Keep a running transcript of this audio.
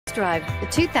Drive the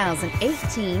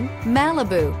 2018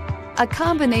 Malibu. A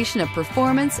combination of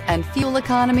performance and fuel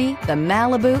economy, the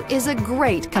Malibu is a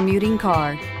great commuting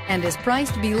car and is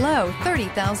priced below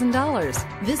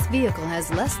 $30,000. This vehicle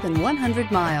has less than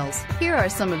 100 miles. Here are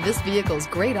some of this vehicle's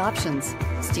great options: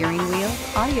 steering wheel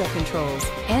audio controls,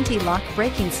 anti-lock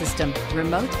braking system,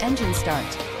 remote engine start,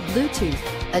 Bluetooth,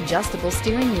 adjustable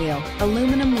steering wheel,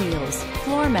 aluminum wheels,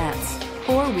 floor mats,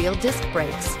 four-wheel disc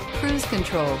brakes, cruise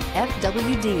control,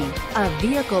 FWD. A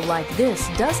vehicle like this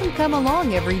doesn't come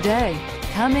along every day.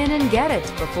 Come in and get it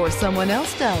before someone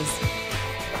else does.